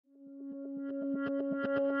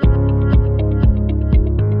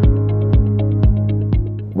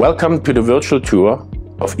Welcome to the virtual tour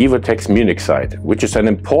of Evotec's Munich site, which is an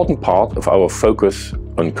important part of our focus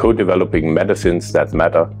on co-developing medicines that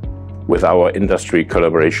matter with our industry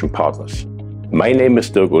collaboration partners. My name is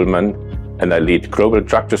Dirk Ullmann and I lead Global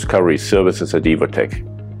Drug Discovery Services at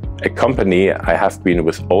Evotec, a company I have been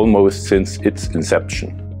with almost since its inception.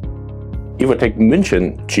 Evotec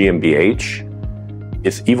München GmbH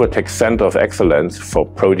is Evotec's Center of Excellence for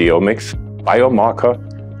Proteomics, Biomarker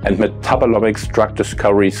and Metabolomics drug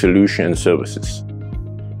discovery solution and services.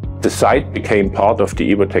 The site became part of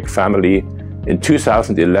the Evotec family in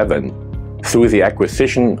 2011 through the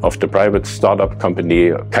acquisition of the private startup company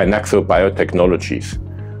Kinaxo Biotechnologies,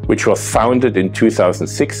 which was founded in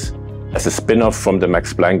 2006 as a spin-off from the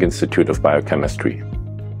Max Planck Institute of Biochemistry.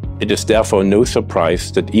 It is therefore no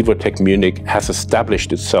surprise that Evotec Munich has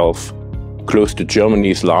established itself close to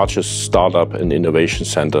Germany's largest startup and innovation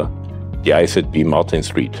center, the IZB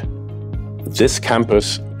Martinsried. This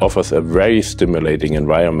campus offers a very stimulating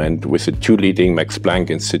environment with the two leading Max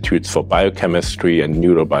Planck Institutes for Biochemistry and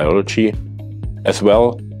Neurobiology, as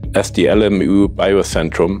well as the LMU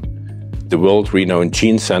Biocentrum, the world-renowned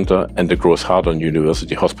Gene Center and the Großhadern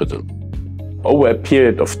University Hospital. Over a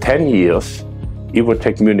period of 10 years,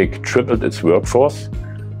 Evotec Munich tripled its workforce,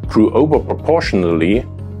 grew overproportionally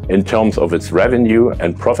in terms of its revenue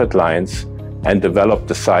and profit lines, and developed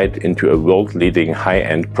the site into a world-leading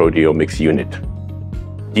high-end proteomics unit.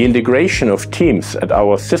 The integration of teams at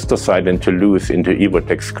our sister site in Toulouse into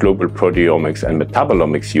Evotec's Global Proteomics and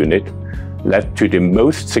Metabolomics unit led to the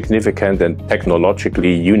most significant and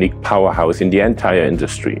technologically unique powerhouse in the entire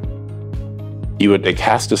industry. Evotec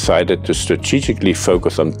has decided to strategically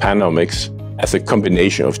focus on panomics as a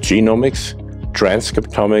combination of genomics,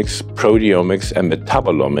 transcriptomics, proteomics and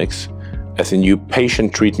metabolomics as a new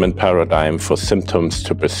patient treatment paradigm for symptoms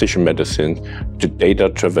to precision medicine to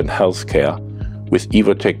data-driven healthcare, with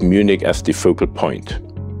Evotec Munich as the focal point.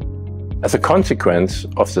 As a consequence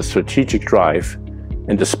of the strategic drive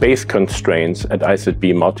and the space constraints at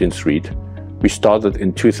IZB Martinsried, we started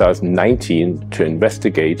in 2019 to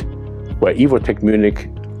investigate where Evotec Munich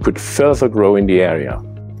could further grow in the area.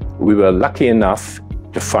 We were lucky enough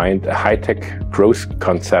to find a high-tech growth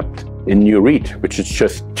concept in New Ried, which is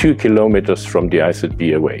just 2 kilometers from the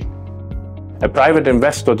IZB away. A private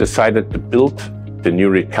investor decided to build the New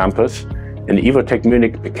Ried campus, and Evotec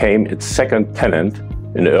Munich became its second tenant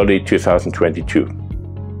in early 2022.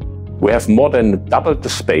 We have more than doubled the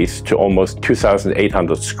space to almost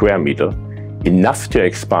 2,800 square meters, enough to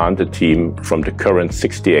expand the team from the current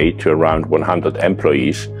 68 to around 100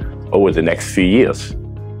 employees over the next few years.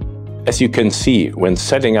 As you can see, when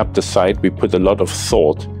setting up the site, we put a lot of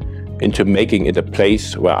thought into making it a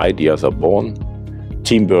place where ideas are born,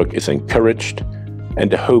 teamwork is encouraged,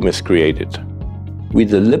 and a home is created. We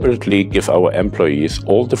deliberately give our employees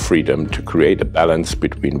all the freedom to create a balance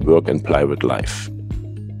between work and private life.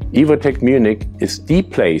 Evotec Munich is the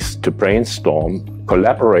place to brainstorm,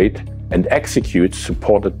 collaborate, and execute,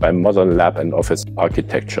 supported by modern lab and office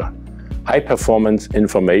architecture, high-performance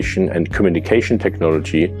information and communication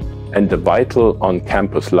technology, and the vital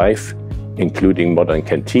on-campus life, including modern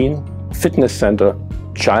canteen, fitness center,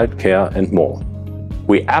 childcare, and more.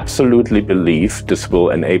 We absolutely believe this will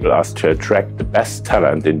enable us to attract the best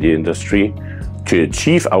talent in the industry to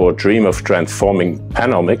achieve our dream of transforming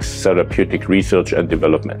panomics therapeutic research and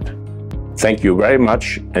development. Thank you very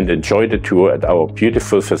much and enjoy the tour at our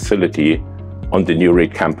beautiful facility on the New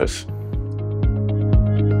Ried campus.